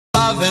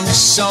love him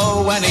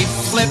so. When he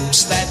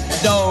flips that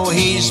dough,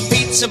 he's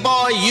Pizza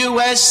Boy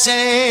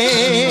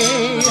USA.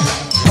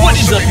 What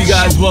is up, you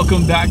guys?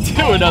 Welcome back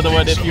to another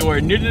one. If you are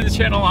new to the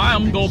channel, I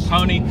am Gold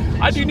Pony.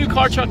 I do new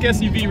car, truck,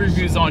 SUV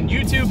reviews on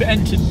YouTube,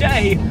 and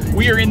today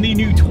we are in the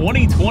new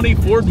 2020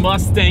 Ford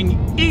Mustang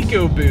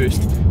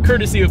EcoBoost,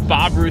 courtesy of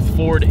Bob Ruth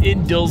Ford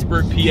in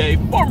Dillsburg, PA.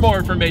 For more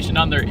information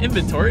on their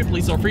inventory,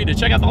 please feel free to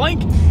check out the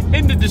link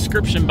in the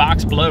description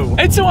box below.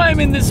 And so I'm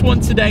in this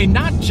one today,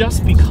 not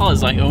just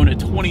because I own a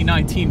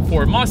 2019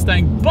 Ford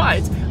Mustang,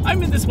 but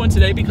I'm in this one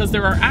today because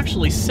there are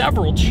actually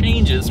several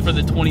changes for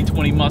the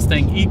 2020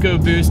 Mustang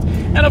EcoBoost.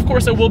 And of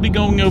course, I will be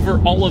going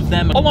over all of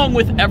them along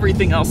with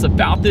everything else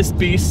about this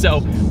beast.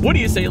 So what do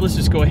you say? Let's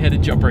just go ahead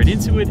and jump right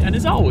into it. And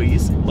as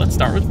always, let's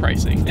start with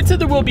pricing. And so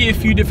there will be a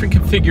few different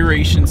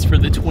configurations for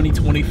the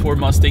 2020 Ford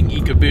Mustang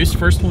EcoBoost.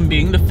 First one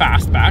being the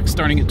Fastback,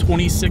 starting at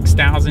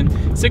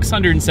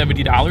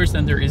 $26,670.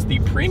 Then there is the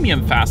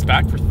Premium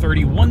Fastback for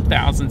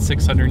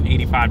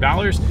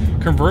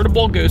 $31,685.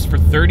 Convertible goes for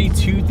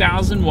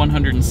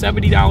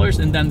 $32,170.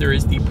 And then there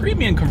is the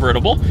Premium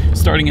Convertible,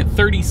 starting at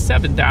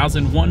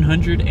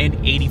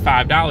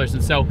 $37,185.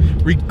 And so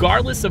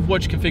regardless of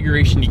which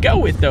configuration you go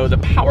with, though, the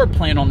power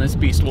plant on this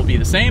beast will be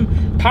the same.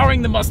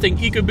 Powering the Mustang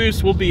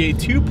EcoBoost will be a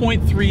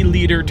 2.3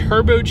 liter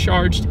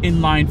turbocharged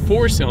inline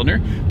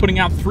 4-cylinder, putting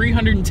out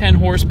 310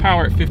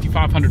 horsepower at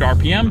 5,500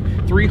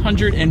 RPM,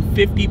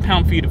 350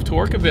 pound-feet of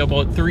torque,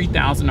 available at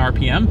 3,000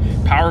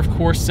 RPM. Power, of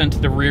course, sent to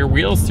the rear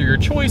wheels through your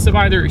choice of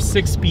either a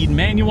 6-speed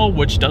manual,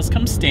 which does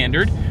come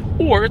standard,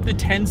 or the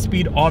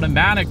 10-speed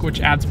automatic, which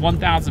adds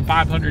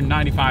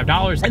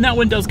 $1,595. And that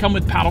one does come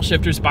with paddle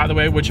shifters, by the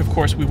way, which of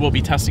course we will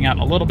be testing out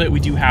in a little bit. We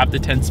do have the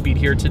 10-speed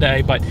here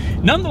today, but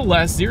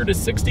nonetheless, 0 to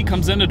 60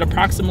 comes in at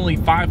approximately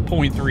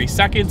 5.3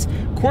 seconds.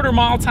 Quarter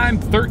mile time,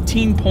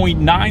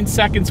 13.9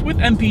 seconds, with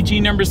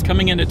MPG numbers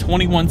coming in at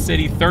 21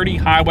 city, 30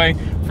 highway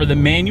for the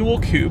manual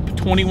coupe,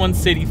 21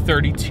 city,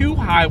 32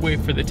 highway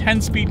for the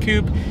 10-speed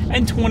coupe,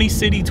 and 20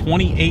 city,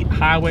 28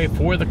 highway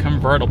for the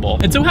convertible.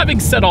 And so having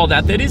said all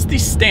that, that is the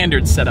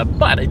standard setup,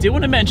 but I do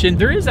want to mention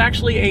there is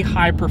actually a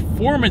high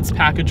performance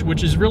package,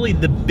 which is really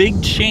the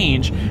big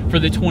change for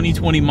the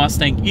 2020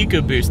 Mustang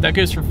EcoBoost. That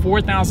goes for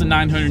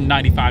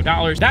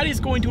 $4,995. That is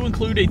going to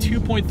include a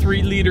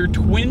 2.3 liter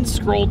twin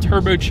scroll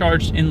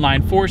turbocharged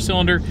inline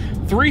 4-cylinder,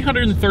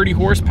 330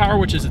 horsepower,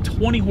 which is a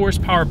 20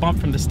 horsepower bump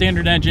from the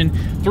standard engine,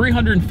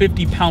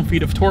 350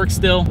 pound-feet of torque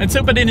still. And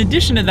so, but in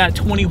addition to that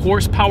 20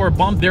 horsepower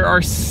bump, there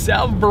are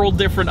several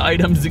different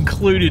items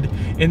included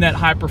in that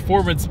high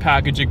performance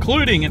package,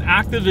 including an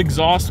active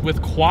exhaust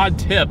with quad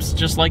tips,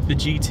 just like the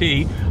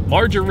GT,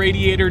 larger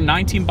radiator,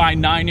 19 by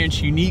 9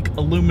 inch unique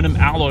aluminum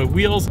alloy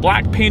wheels,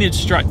 black painted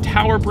strut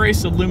tower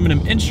brace,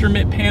 aluminum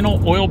instrument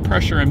panel, oil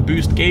pressure and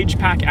boost gauge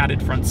pack,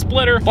 added front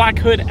splitter, black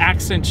hood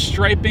accent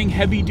striping,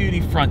 heavy duty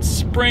front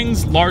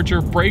springs,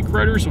 larger brake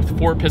rotors with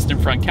 4-piston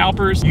front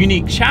calipers,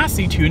 unique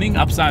chassis tuning,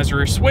 upsized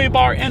rear sway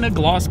bar, and a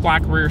gloss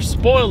black rear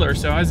spoiler.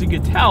 So as you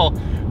can tell,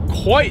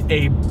 quite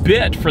a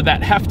bit for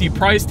that hefty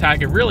price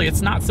tag. And really,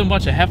 it's not so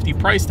much a hefty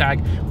price tag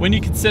when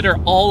you consider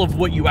all of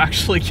what you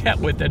actually get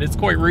with it. It's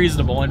quite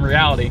reasonable in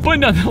reality. But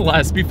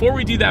nonetheless, before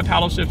we do that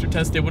paddle shifter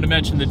test, I want to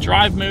mention the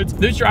drive modes.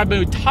 Those drive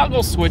mode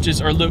toggle switches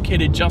are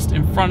located just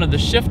in front of the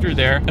shifter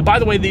there. And by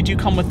the way, they do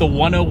come with the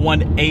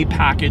 101A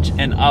package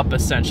and up,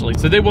 essentially.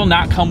 So they will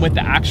not come with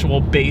the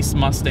actual base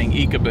Mustang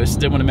EcoBoost.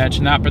 Did want to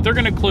mention that, but they're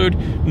going to include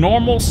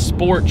normal,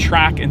 sport,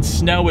 track, and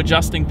snow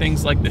adjusting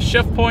things like the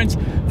shift points,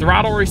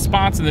 throttle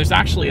response, and there's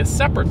actually a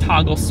separate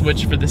toggle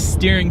switch for the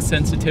steering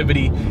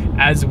sensitivity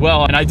as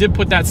well. And I did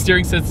put that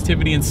steering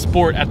sensitivity in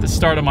sport at the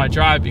start of my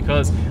drive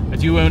because I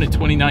do own a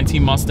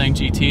 2019 Mustang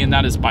GT, and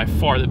that is by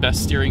far the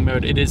best steering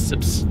mode. It is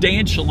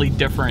substantially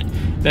different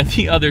than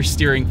the other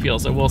steering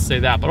feels, I will say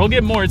that, but I'll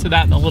get more into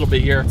that in a little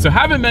bit here. So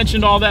having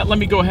mentioned all that, let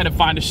me go ahead and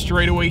find a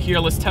straightaway here.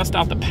 Let's test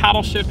out the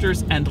paddle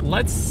shifters and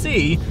let's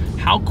see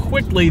how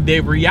quickly they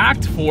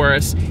react for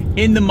us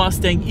in the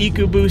Mustang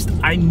EcoBoost.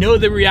 I know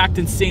they react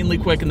insanely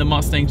quick in the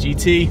Mustang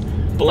GT,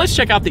 but let's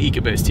check out the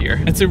EcoBoost here.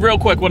 And so real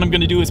quick, what I'm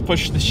gonna do is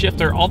push the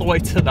shifter all the way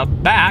to the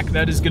back.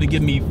 That is gonna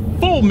give me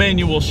full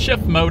manual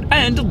shift mode.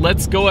 And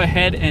let's go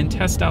ahead and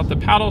test out the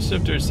paddle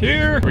shifters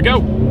here. Here we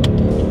go.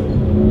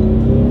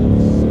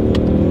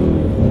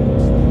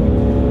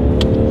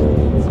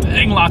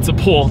 Lots of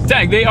pull.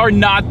 Dang, they are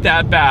not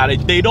that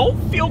bad. They don't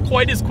feel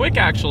quite as quick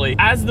actually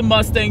as the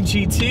Mustang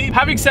GT.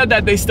 Having said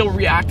that, they still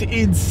react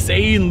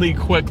insanely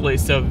quickly.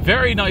 So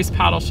very nice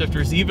paddle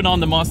shifters even on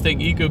the Mustang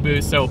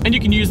EcoBoost. So, and you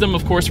can use them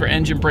of course for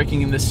engine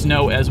braking in the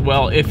snow as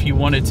well if you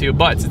wanted to.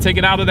 But to take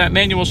it out of that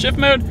manual shift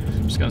mode,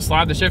 I'm just gonna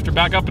slide the shifter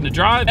back up into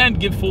drive and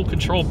give full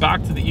control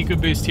back to the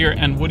EcoBoost here.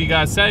 And what do you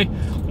guys say?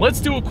 Let's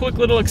do a quick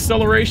little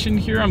acceleration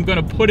here. I'm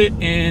gonna put it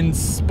in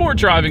sport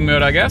driving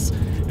mode, I guess.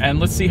 And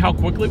let's see how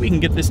quickly we can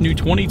get this new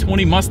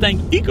 2020 Mustang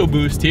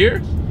EcoBoost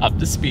here up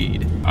to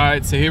speed. All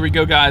right, so here we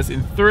go, guys,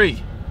 in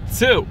 3,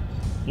 2,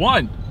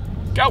 1,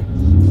 go.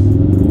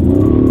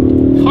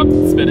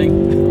 Spinning.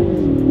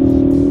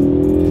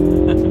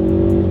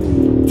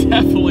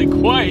 Definitely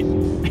quite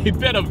a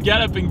bit of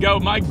get up and go,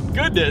 my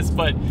goodness,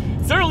 but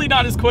certainly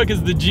not as quick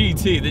as the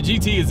GT. The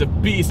GT is a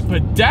beast,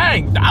 but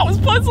dang, I was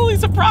pleasantly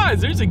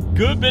surprised. There's a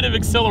good bit of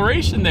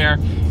acceleration there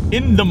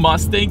in the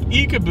Mustang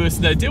EcoBoost.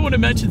 And I did want to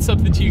mention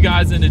something to you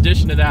guys in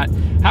addition to that.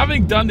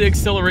 Having done the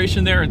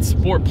acceleration there in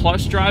Sport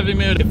Plus driving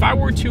mode, if I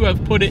were to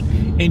have put it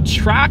in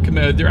track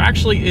mode, there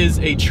actually is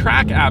a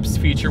track apps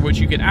feature which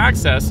you can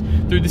access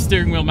through the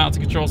steering wheel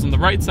mounted controls on the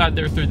right side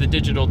there, through the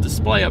digital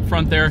display up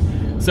front there.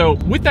 So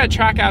with that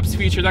track apps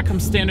feature, that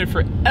comes standard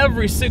for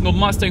every single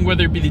Mustang,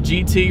 whether it be the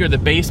GT or the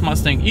base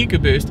Mustang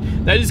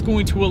EcoBoost. That is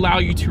going to allow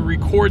you to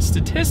record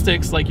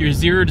statistics like your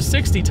 0 to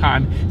 60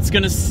 time. It's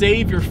going to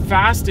save your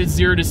fastest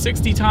 0 to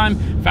 60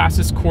 time,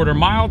 fastest quarter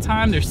mile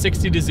time, their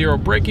 60 to 0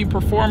 braking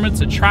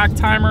performance, a track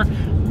timer,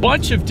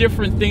 bunch of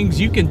different things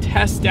you can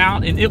test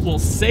out, and it will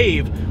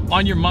save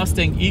on your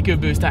Mustang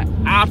EcoBoost. I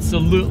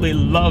absolutely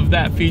love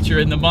that feature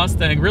in the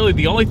Mustang. Really,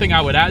 the only thing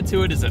I would add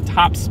to it is a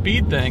top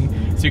speed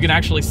thing, so you can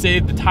actually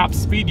save the top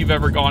speed you've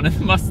ever gone in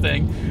the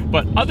Mustang.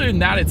 But other than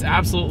that, it's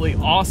absolutely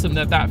awesome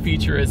that that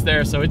feature is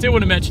there. So I did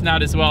want to mention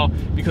that as well,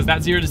 because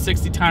that 0 to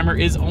 60 timer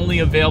is only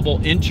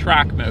available in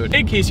track mode,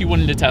 in case you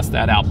wanted to test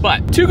that out.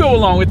 But to go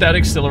along with that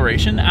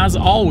acceleration, as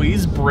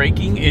always,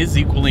 braking is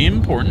equally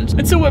important.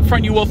 And so up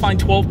front, you will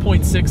find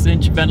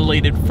 12.6-inch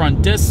ventilated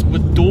front discs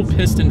with dual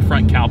piston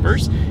front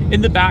calipers.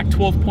 In the back,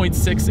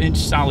 12.6-inch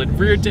solid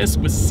rear disc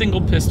with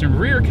single piston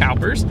rear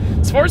calipers.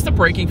 As far as the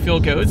braking feel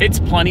goes, it's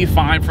plenty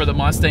fine for the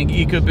Mustang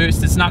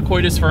EcoBoost. It's not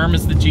quite as firm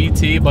as the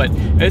GT, but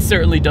it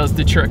certainly does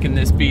the trick in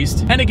this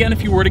beast. And again,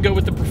 if you were to go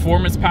with the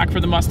performance pack for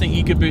the Mustang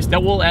EcoBoost,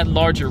 that will add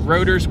larger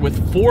rotors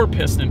with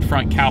 4-piston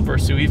front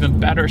calipers, so even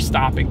better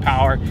stopping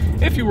power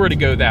if you were to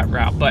go that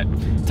route. But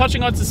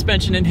touching on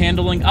suspension and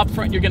handling, up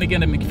front you're going to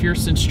get a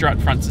McPherson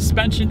strut front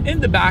suspension. In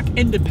the back,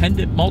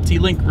 independent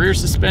multi-link rear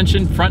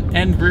suspension, front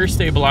and rear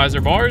stabilizer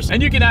bars,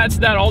 and you can add to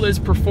that all those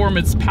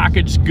performance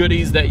package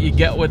goodies that you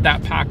get with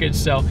that package,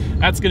 so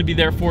that's going to be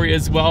there for you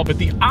as well. But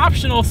the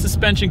optional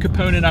suspension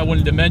component I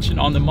wanted to mention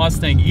on the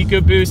Mustang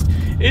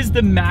EcoBoost is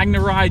the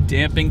MagneRide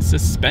damping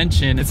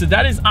suspension. And so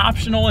that is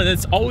optional, and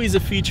it's always a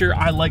feature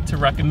I like to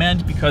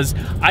recommend because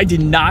I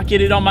did not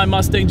get it on my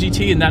Mustang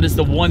GT, and that is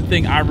the one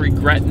thing I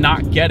regret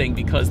not getting,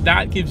 because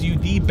that gives you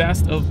the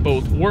best of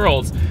both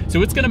worlds.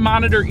 So it's going to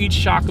monitor each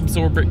shock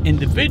absorber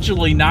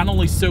individually, not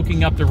only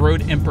soaking up the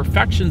road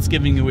imperfections,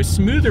 giving you a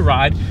smoother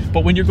ride,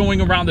 but when you're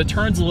going around the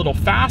turns a little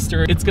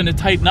faster, it's going to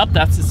tighten up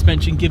that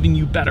suspension, giving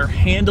you better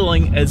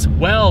handling as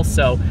well.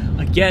 So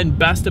again,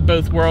 best of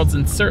both worlds,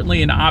 and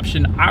certainly an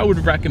option I would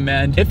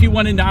recommend if you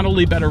wanted not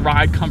only better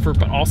ride comfort,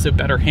 but also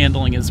better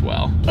handling as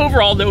well.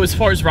 Overall though, as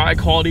far as ride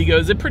quality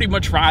goes, it pretty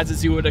much rides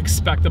as you would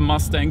expect a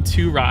Mustang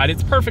to ride.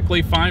 It's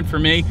perfectly fine for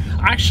me.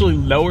 I actually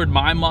lowered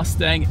my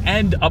Mustang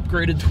and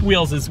upgraded the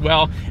wheels as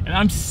well, and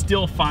I'm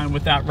still fine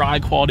with that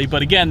ride quality.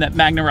 But again, that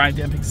MagneRide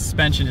damping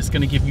suspension is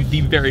going to give you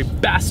the very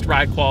best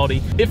ride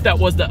quality if that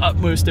was the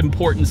utmost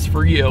importance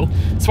for you.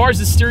 As far as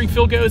the steering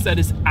feel goes, that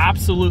is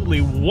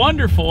absolutely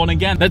wonderful, and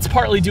again, that's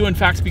partly due in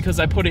fact because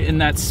I put it in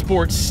that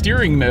sports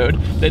steering mode.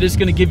 That is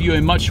going to give you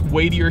a much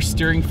weightier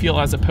steering feel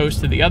as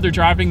opposed to the other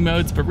driving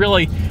modes, but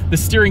really the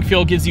steering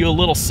feel gives you a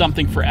little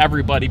something for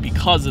everybody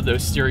because of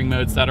those steering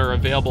modes that are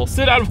available.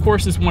 So that of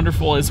course is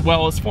wonderful as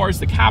well. As far as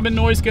the cabin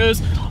noise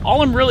goes,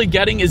 all I'm really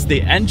getting is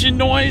the engine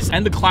noise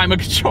and the climate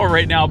control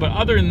right now, but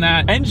other than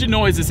that, engine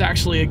noise is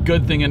actually a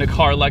good thing in a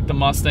car like the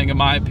Mustang in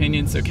my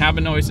opinion, so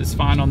cabin noise is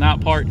fine on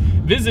that part.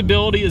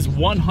 Visibility is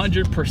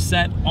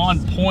 100%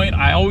 on point.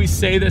 I always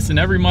say this in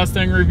every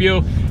Mustang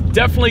review.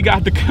 Definitely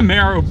got the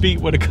Camaro beat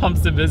when it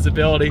comes to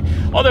visibility,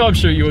 although I'm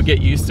sure you will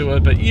get used to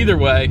it. But either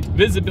way,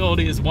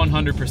 visibility is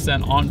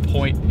 100% on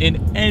point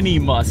in any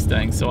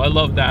Mustang, so I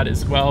love that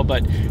as well.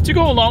 But to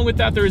go along with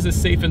that, there is a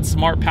safe and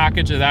smart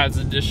package that adds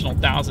an additional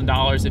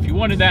 $1,000 if you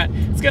wanted that.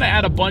 It's going to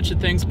add a bunch of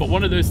things, but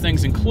one of those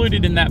things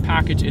included in that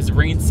package is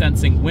rain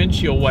sensing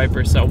windshield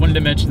wipers. So I wanted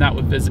to mention that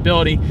with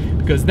visibility,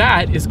 because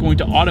that is going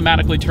to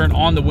automatically turn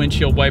on the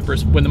windshield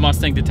wipers when the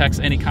Mustang detects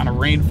any kind of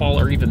rainfall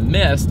or even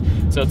mist.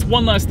 So it's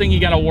one less thing you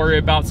got to worry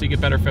about, so you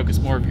can better focus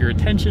more of your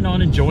attention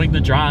on enjoying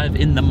the drive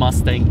in the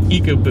Mustang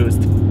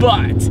EcoBoost.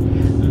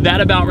 But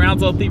that about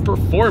rounds out the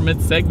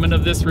performance segment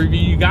of this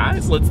review, you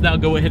guys. Let's now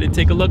go ahead and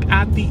take a look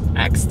at the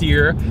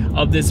exterior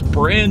of this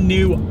brand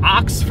new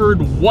Oxford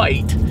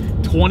White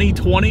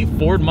 2020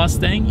 Ford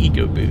Mustang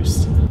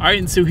EcoBoost. All right,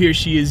 and so here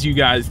she is, you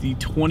guys, the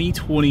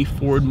 2020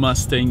 Ford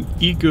Mustang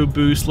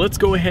EcoBoost. Let's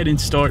go ahead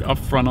and start up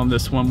front on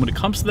this one. When it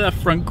comes to that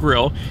front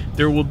grille,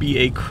 there will be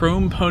a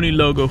chrome pony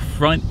logo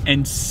front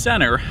and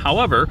center.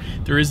 However,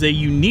 there is a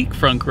unique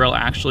front grille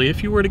actually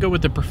if you were to go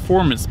with the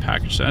performance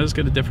package. So that is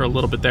going to differ a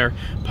little bit there.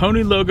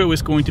 Pony logo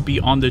is going to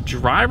be on the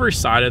driver's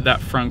side of that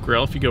front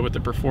grille if you go with the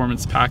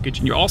performance package,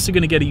 and you're also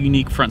going to get a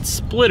unique front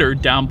splitter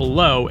down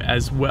below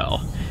as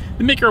well.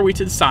 Then make our way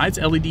to the sides.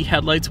 LED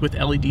headlights with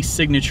LED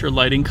signature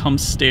lighting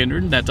comes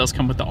standard. That does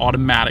come with the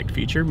automatic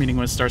feature, meaning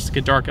when it starts to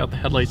get dark out, the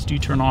headlights do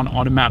turn on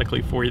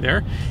automatically for you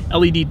there.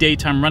 LED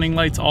daytime running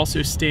lights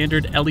also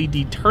standard.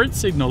 LED turn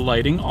signal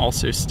lighting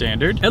also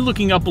standard. And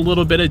looking up a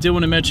little bit, I did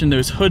want to mention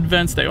those hood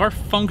vents. They are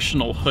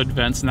functional hood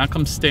vents, and that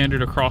comes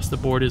standard across the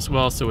board as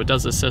well, so it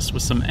does assist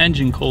with some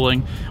engine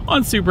cooling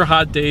on super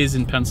hot days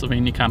in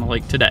Pennsylvania, kind of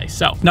like today.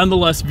 So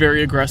nonetheless,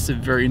 very aggressive,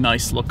 very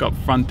nice look up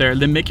front there.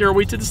 Then make your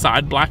way to the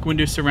side. Black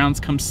window surrounds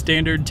come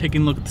standard.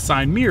 Taking a look at the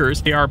side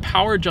mirrors, they are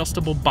power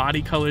adjustable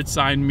body colored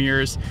side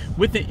mirrors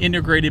with an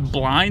integrated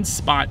blind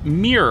spot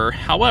mirror.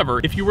 However,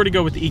 if you were to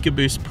go with the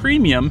EcoBoost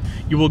Premium,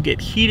 you will get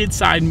heated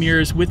side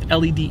mirrors with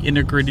LED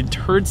integrated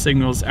turn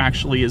signals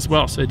actually as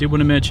well. So I did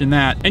want to mention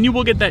that. And you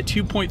will get that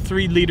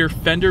 2.3 liter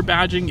fender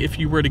badging if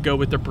you were to go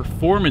with the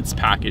performance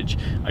package,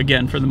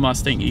 again for the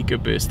Mustang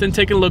EcoBoost. Then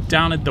take a look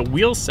down at the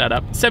wheel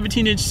setup.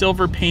 17-inch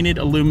silver painted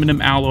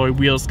aluminum alloy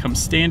wheels come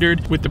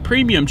standard. With the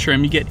premium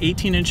trim, you get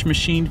 18-inch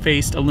machine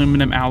faced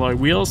aluminum alloy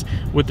wheels.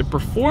 With the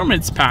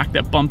performance pack,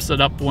 that bumps it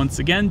up once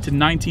again to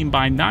 19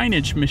 by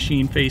 9-inch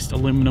machine faced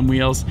aluminum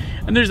wheels.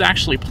 And there's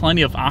actually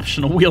plenty of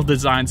optional wheel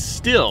designs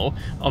still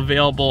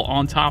available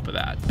on top of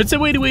that. But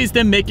so anyways,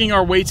 then making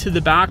our way to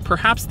the back,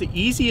 perhaps the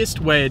easiest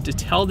way to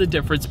tell the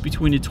difference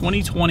between a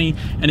 2020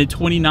 and a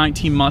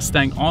 2019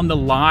 Mustang on the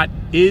lot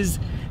is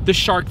the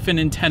shark fin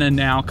antenna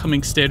now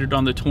coming standard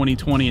on the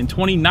 2020. In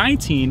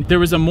 2019, there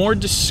was a more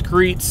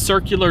discreet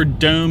circular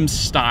dome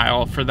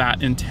style for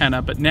that antenna,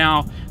 but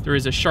now there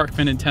is a shark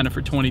fin antenna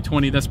for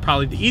 2020. That's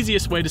probably the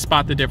easiest way to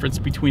spot the difference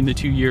between the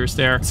 2 years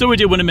there. So we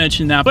did want to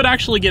mention that. But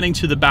actually getting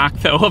to the back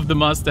though of the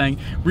Mustang,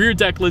 rear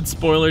deck lid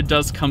spoiler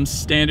does come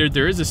standard.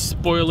 There is a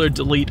spoiler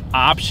delete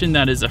option.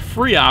 That is a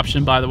free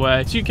option, by the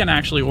way. So you can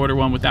actually order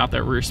one without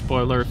that rear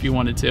spoiler if you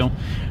wanted to.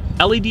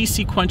 LED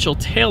sequential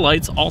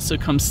taillights also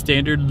come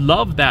standard.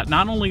 Love that.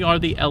 Not only are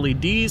the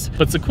LEDs,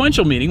 but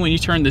sequential, meaning when you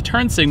turn the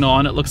turn signal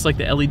on, it looks like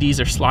the LEDs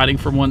are sliding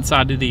from one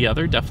side to the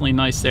other. Definitely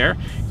nice there.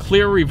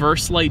 Clear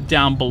reverse light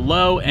down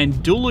below,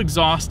 and dual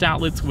exhaust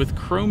outlets with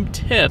chrome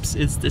tips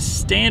is the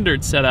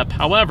standard setup.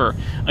 However,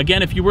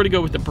 again, if you were to go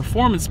with the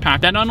performance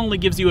pack, that not only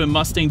gives you a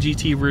Mustang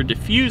GT rear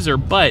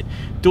diffuser, but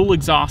dual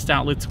exhaust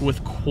outlets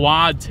with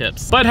quad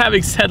tips. But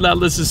having said that,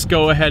 let's just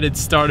go ahead and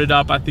start it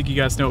up. I think you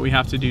guys know what we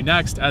have to do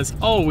next. As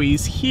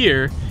always,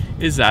 here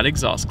is that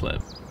exhaust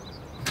clip.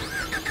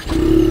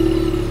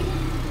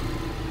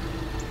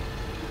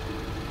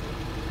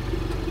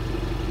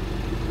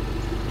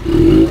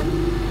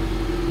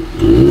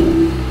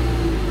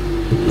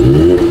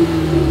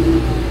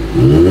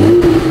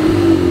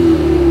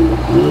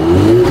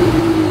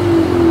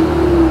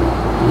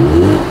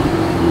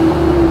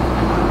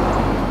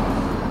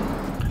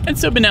 And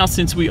so, but now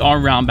since we are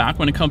round back,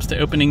 when it comes to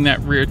opening that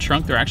rear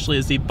trunk, there actually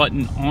is a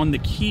button on the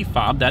key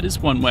fob. That is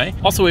one way.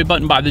 Also a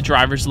button by the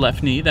driver's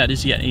left knee. That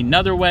is yet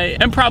another way.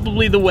 And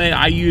probably the way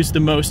I use the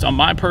most on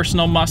my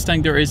personal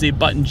Mustang, there is a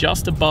button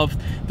just above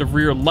the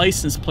rear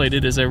license plate.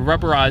 It is a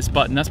rubberized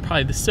button. That's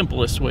probably the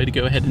simplest way to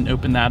go ahead and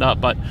open that up.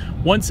 But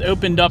once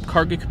opened up,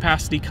 cargo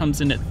capacity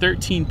comes in at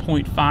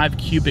 13.5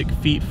 cubic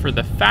feet for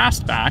the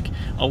fastback,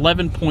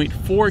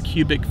 11.4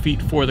 cubic feet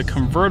for the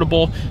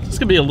convertible. So it's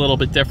gonna be a little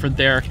bit different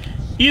there.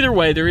 Either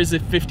way, there is a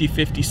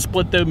 50-50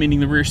 split though,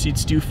 meaning the rear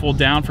seats do fold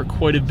down for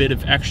quite a bit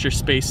of extra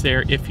space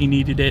there if you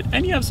needed it.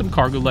 And you have some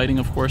cargo lighting,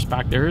 of course,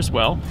 back there as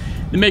well.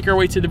 Then make our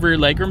way to the rear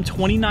legroom,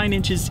 29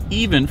 inches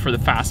even for the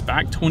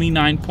fastback,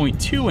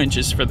 29.2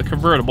 inches for the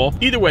convertible.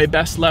 Either way,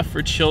 best left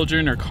for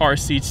children or car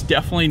seats.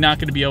 Definitely not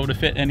going to be able to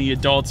fit any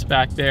adults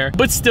back there,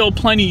 but still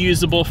plenty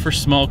usable for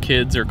small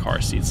kids or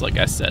car seats, like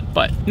I said.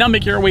 But now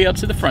making our way up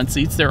to the front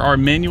seats, there are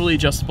manually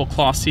adjustable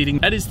cloth seating.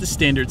 That is the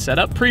standard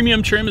setup.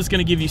 Premium trim is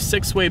going to give you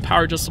 6-way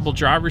power adjustable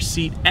driver's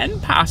seat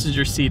and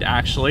passenger seat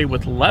actually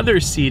with leather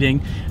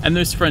seating, and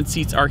those front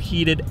seats are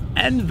heated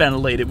and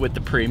ventilated with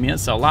the Premium,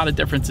 so a lot of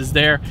differences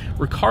there.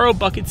 Recaro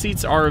bucket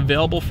seats are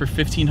available for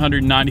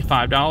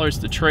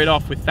 $1,595. The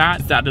trade-off with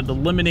that is that it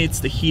eliminates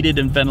the heated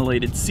and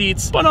ventilated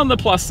seats, but on the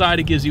plus side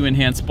it gives you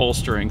enhanced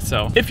bolstering.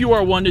 So if you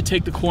are one to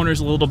take the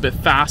corners a little bit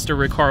faster,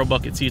 Recaro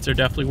bucket seats are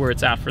definitely where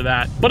it's at for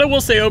that. But I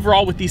will say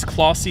overall with these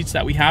cloth seats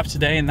that we have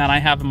today and that I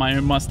have in my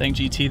own Mustang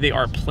GT, they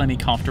are plenty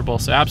comfortable,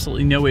 so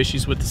absolutely no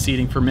issues with the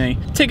seating for me.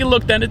 Take a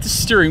look then at the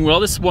steering wheel.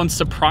 This one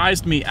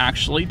surprised me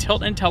actually.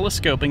 Tilt and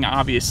telescoping,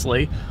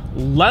 obviously.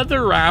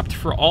 Leather wrapped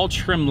for all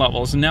trim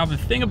levels. And now the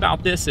thing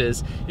about this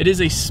is it is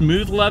a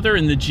smooth leather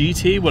in the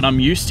GT, what I'm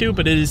used to,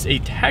 but it is a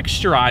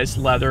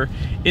texturized leather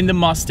in the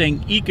Mustang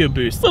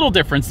EcoBoost. Little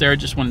difference there,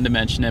 just wanted to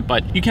mention it,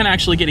 but you can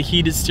actually get a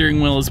heated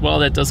steering wheel as well.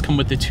 That does come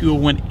with the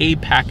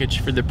 201A package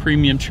for the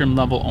premium trim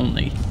level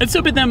only. And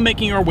so but then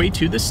making our way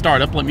to the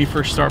startup, let me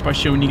first start by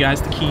showing you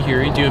guys the key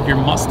here. You do have your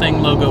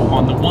Mustang logo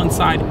on the one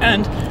side,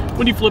 and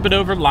When you flip it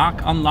over, lock,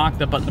 unlock,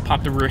 the button to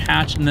pop the rear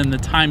hatch, and then the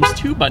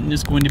 ×2 button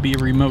is going to be a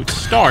remote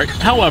start.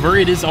 However,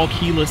 it is all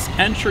keyless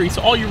entry,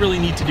 so all you really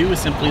need to do is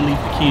simply leave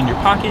the key in your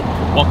pocket,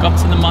 walk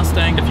up to the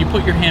Mustang. If you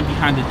put your hand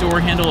behind the door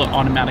handle, it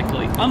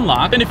automatically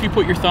unlocks. And if you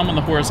put your thumb on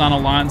the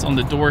horizontal lines on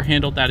the door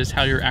handle, that is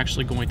how you're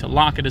actually going to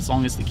lock it, as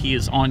long as the key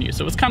is on you.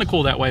 So it's kind of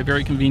cool that way,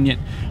 very convenient.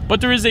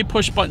 But there is a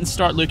push button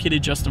start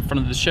located just in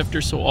front of the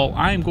shifter, so all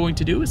I am going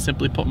to do is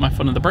simply put my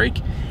foot on the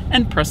brake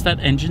and press that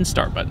engine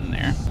start button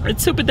there. Right,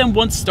 so but then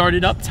once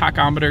started up,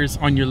 tachometer is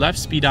on your left,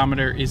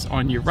 speedometer is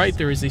on your right.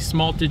 There is a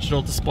small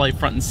digital display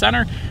front and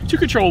center to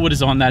control what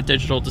is on that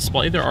digital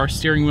display. There are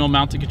steering wheel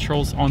mounted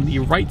controls on the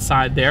right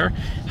side there.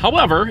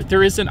 However,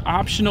 there is an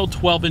optional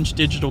 12-inch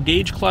digital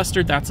gauge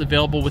cluster that's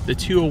available with the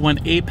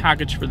 201A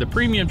package for the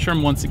premium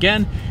trim. Once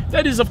again,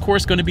 that is of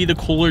course going to be the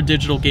cooler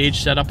digital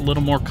gauge setup, a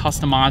little more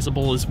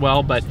customizable as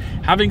well. But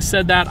having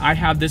said that, I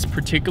have this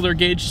particular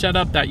gauge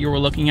setup that you're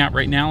looking at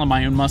right now in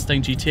my own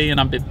Mustang GT, and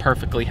I've been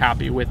perfectly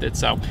happy with it,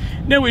 so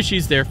no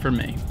issues there for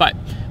me. But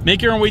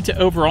making our way to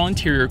overall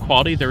interior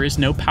quality, there is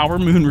no power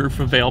moonroof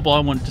available. I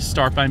wanted to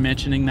start by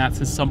mentioning that,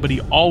 since somebody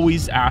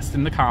always asked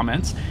in the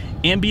comments.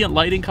 Ambient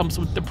lighting comes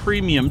with the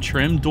premium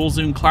trim, dual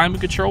zone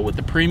climate control with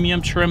the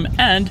premium trim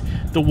and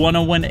the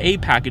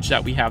 101A package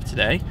that we have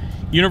today.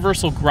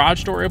 Universal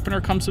garage door opener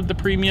comes with the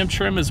premium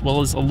trim, as well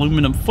as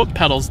aluminum foot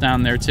pedals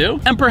down there too.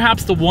 And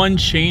perhaps the one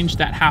change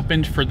that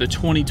happened for the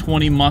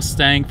 2020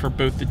 Mustang for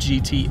both the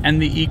GT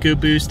and the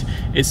EcoBoost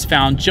is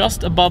found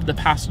just above the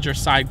passenger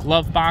side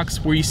glove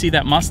box, where you see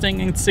that Mustang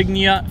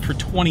insignia. For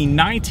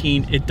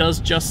 2019, it does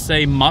just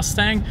say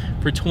Mustang.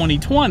 For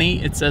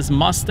 2020, it says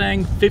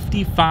Mustang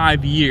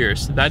 55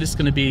 years. So that is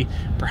going to be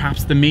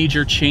perhaps the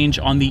major change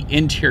on the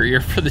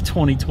interior for the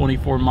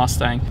 2024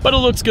 Mustang. But it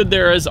looks good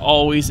there as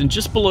always. And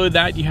just below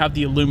that, you have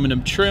the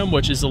aluminum trim,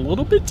 which is a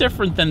little bit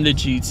different than the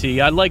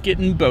GT. I like it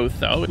in both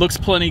though. It looks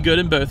plenty good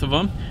in both of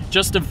them.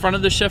 Just in front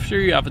of the shifter,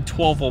 you have a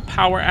 12-volt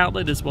power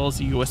outlet as well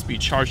as a USB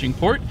charging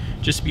port.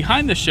 Just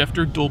behind the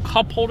shifter, dual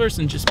cup holders,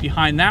 and just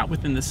behind that,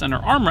 within the center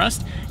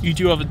armrest, you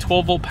do have a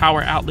 12-volt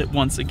power outlet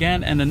once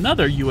again, and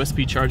another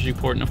USB charging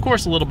port, and of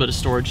course a little bit of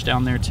storage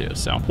down there too.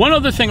 So one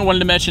other thing I wanted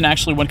to mention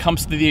actually when it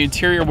comes to the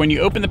interior, when you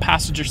open the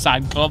passenger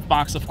side glove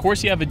box, of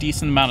course you have a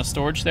decent amount of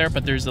storage there,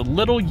 but there's a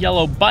little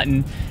yellow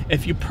button.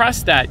 If you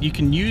press that, you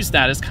can use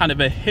that as kind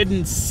of a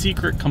hidden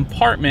secret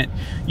compartment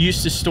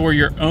used to store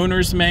your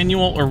owner's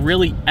manual or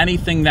really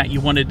anything that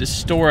you wanted to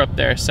store up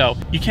there. So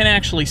you can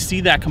actually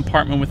see that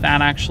compartment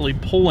without actually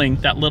pulling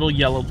that little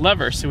yellow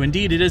lever. So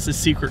indeed it is a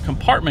secret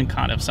compartment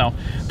kind of. So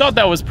thought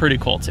that was pretty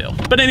cool too.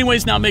 But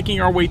anyways, now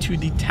making our way to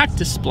the tech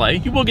display,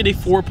 you will get a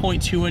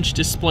 4.2-inch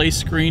display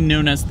screen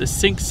known as the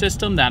Sync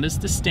system. That is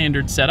the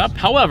standard setup.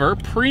 However,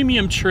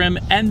 premium trim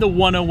and the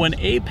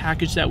 101A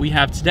package that we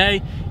have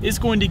today is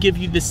going to give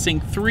you the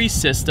Sync 3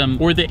 system,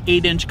 or the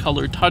 8-inch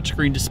color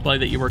touchscreen display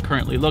that you are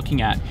currently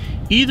looking at.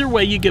 Either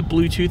way, you get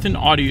Bluetooth and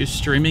audio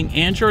streaming.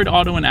 Android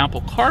Auto and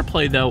Apple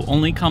CarPlay though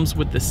only comes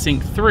with the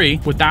Sync 3.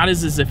 What that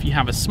is if you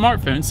have a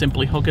smartphone,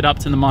 simply hook it up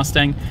to the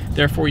Mustang.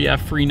 Therefore, you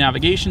have free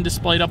navigation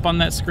displayed up on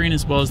that screen,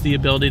 as well as the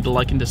ability to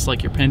like and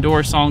dislike your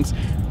Pandora songs.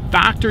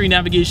 Factory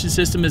navigation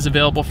system is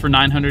available for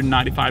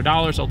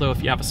 $995, although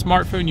if you have a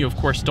smartphone, you of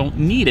course don't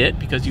need it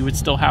because you would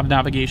still have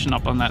navigation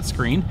up on that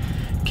screen.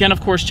 You can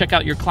of course check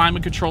out your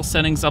climate control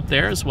settings up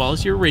there, as well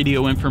as your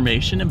radio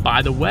information. And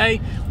by the way,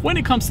 when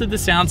it comes to the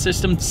sound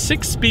system,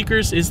 6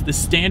 speakers is the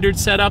standard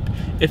setup.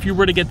 If you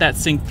were to get that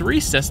Sync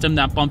 3 system,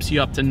 that bumps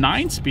you up to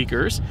 9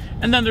 speakers.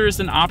 And then there is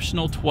an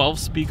optional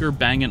 12-speaker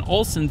Bang &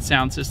 Olufsen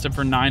sound system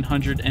for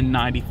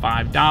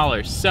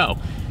 $995. So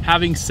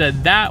having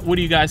said that, what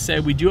do you guys say?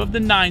 We do have the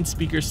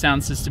 9-speaker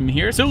sound system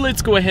here. So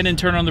let's go ahead and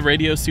turn on the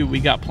radio, see what we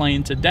got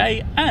playing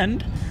today,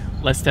 and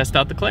let's test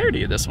out the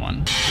clarity of this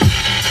one.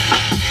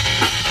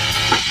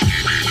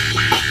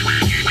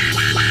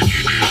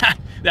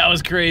 That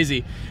was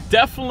crazy.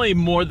 Definitely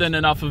more than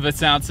enough of a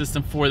sound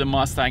system for the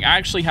Mustang. I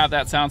actually have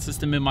that sound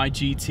system in my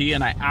GT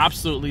and I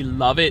absolutely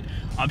love it.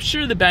 I'm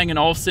sure the Bang &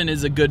 Olufsen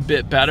is a good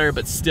bit better,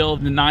 but still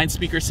the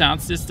 9-speaker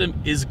sound system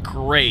is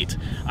great.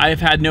 I have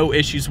had no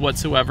issues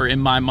whatsoever in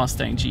my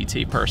Mustang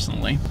GT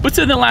personally. But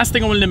so the last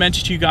thing I wanted to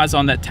mention to you guys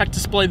on that tech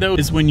display though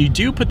is when you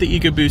do put the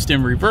EcoBoost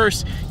in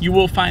reverse, you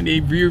will find a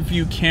rear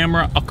view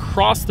camera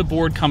across the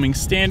board coming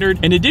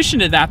standard. In addition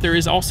to that, there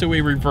is also a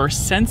reverse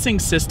sensing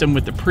system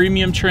with the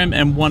premium trim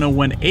and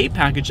 101A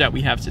package that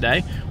we have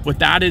today. What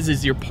that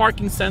is your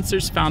parking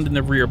sensors found in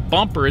the rear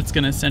bumper. It's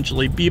going to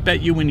essentially beep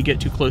at you when you get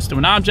too close to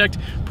an object,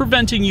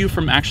 preventing you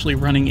from actually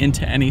running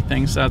into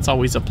anything. So that's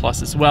always a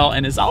plus as well.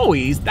 And as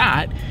always,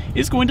 that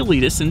is going to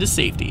lead us into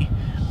safety.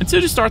 And so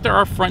to start, there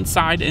are front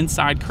side and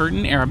side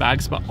curtain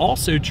airbags, but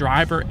also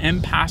driver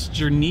and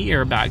passenger knee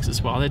airbags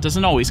as well. That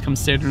doesn't always come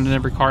standard in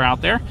every car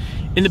out there.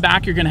 In the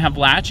back, you're going to have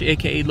latch,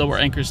 aka lower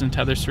anchors and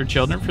tethers for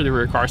children for the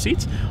rear car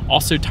seats.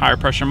 Also tire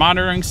pressure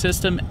monitoring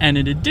system. And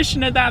in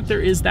addition to that, there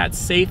is that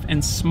safe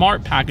and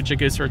smart package that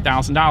goes for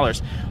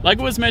 $1,000. Like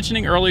I was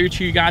mentioning earlier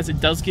to you guys,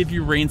 it does give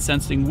you rain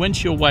sensing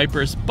windshield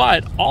wipers,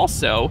 but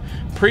also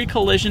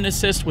pre-collision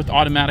assist with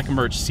automatic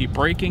emergency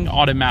braking,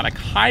 automatic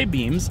high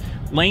beams,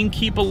 lane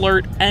keep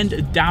alert, and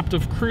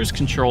adaptive cruise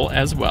control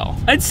as well.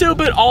 And so,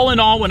 but all in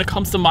all, when it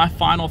comes to my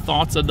final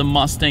thoughts of the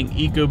Mustang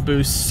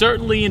EcoBoost,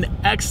 certainly an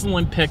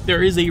excellent pick.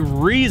 There is a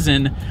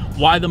reason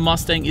why the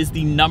Mustang is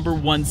the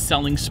 #1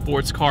 selling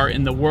sports car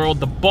in the world.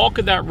 The bulk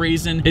of that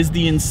reason is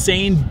the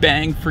insane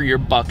bang for your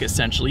buck,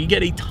 essentially. You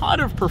get a ton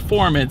of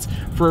performance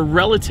for a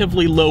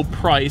relatively low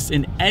price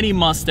in any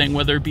Mustang,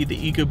 whether it be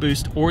the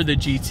EcoBoost or the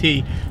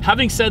GT.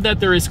 Having said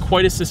that, there is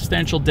quite a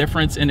substantial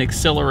difference in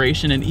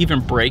acceleration and even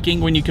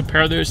braking when you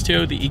compare those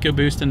two, the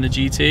EcoBoost and the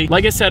GT.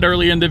 Like I said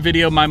earlier in the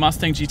video, my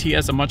Mustang GT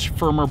has a much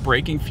firmer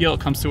braking feel.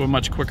 It comes to a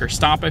much quicker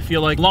stop, I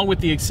feel like, along with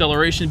the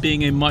acceleration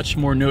being a much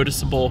more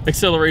noticeable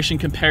acceleration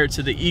compared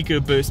to the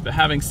EcoBoost. But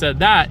having said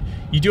that,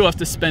 you do have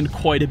to spend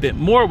quite a bit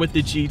more with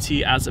the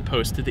GT as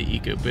opposed to the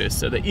EcoBoost.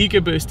 So the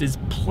EcoBoost is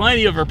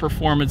plenty of a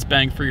performance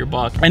bang for your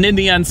buck, and in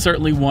the end,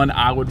 certainly one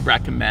I would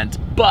recommend.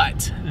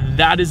 But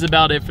that is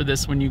about it for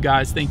this one, you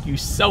guys. Thank you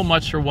so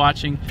much for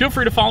watching. Feel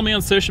free to follow me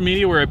on social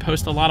media where I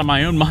post a lot of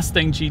my own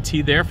Mustang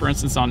GT there, for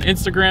instance on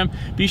Instagram.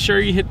 Be sure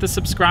you hit the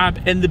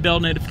subscribe and the bell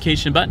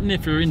notification button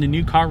if you're into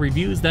new car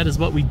reviews. That is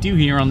what we do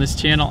here on this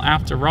channel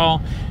after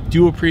all.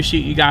 Do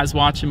appreciate you guys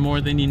watching more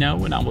than you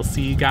know, and I will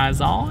see you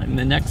guys all in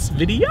the next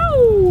video.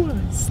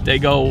 Stay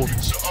gold.